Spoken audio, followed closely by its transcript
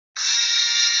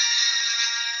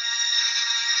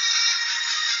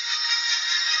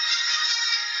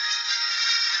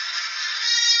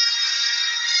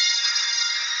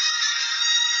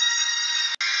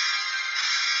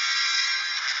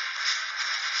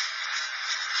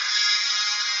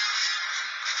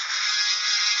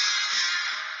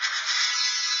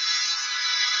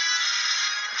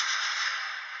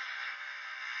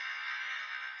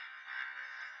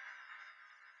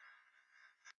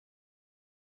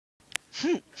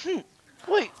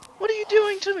Wait, what are you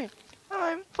doing to me?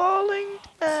 I'm falling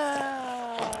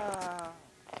down.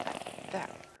 That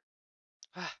hurt.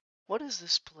 Ah, what is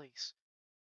this place?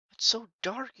 It's so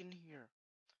dark in here.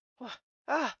 What?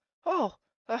 Ah, oh,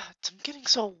 I'm getting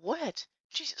so wet.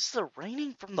 Jeez, is it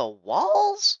raining from the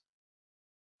walls?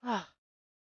 Ah,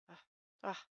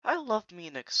 I love me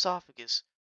an esophagus.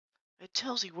 It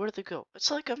tells you where to go. It's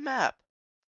like a map.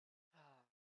 Ah,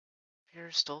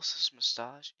 Peristalsis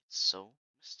massage. It's so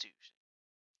mysterious.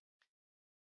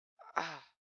 Ah,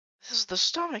 this is the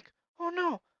stomach. Oh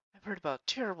no, I've heard about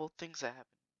terrible things that happen.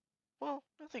 Well,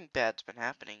 nothing bad's been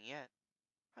happening yet.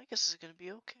 I guess it's gonna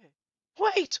be okay.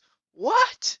 Wait!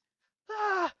 What?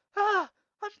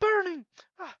 I'm burning!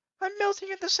 I'm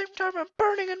melting at the same time I'm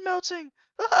burning and melting!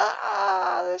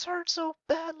 This hurts so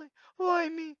badly. Why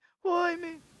me? Why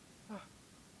me?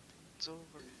 It's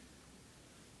over.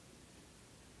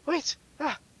 Wait!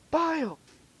 Bile!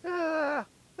 Ah,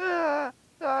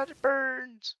 it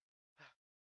burns!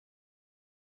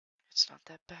 It's not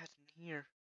that bad in here.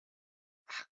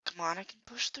 Come on, I can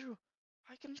push through.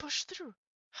 I can push through.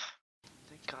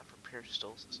 Thank God for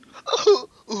peristalsis.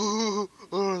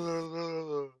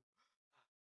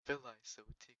 Villi so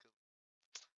tickle.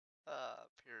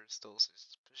 Peristalsis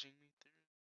is pushing me through.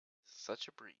 Such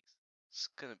a breeze. It's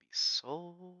gonna be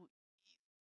so easy.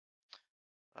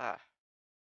 Ah,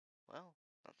 well,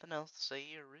 nothing else to say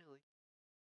here, really.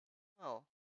 Well,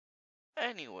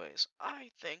 anyways,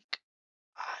 I think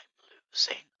I'm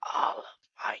losing all of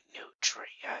my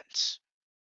nutrients.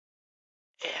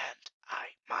 And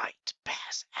I might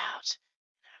pass out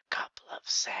in a couple of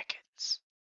seconds.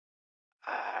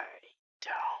 I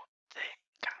don't think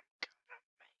I'm gonna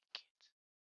make it.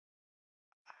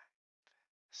 I'm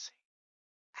passing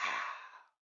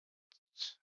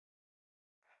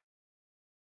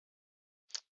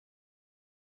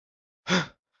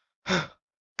out.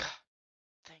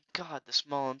 Thank God the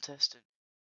small intestine,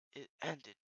 it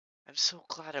ended. I'm so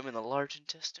glad I'm in the large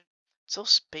intestine. It's so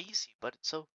spacey, but it's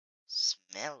so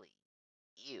smelly.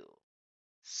 Ew.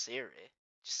 Siri,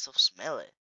 just so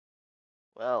smelly.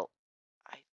 Well,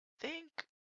 I think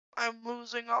I'm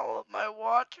losing all of my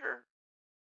water.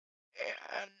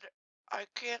 And I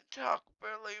can't talk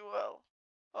very well.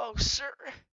 Oh, sir,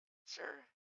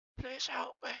 please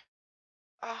help me.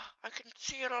 I can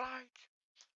see a light.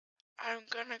 I'm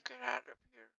gonna get out of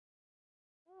here.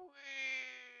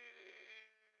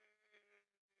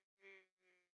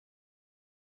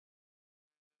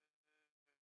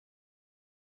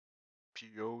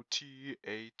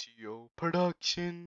 POTATO production.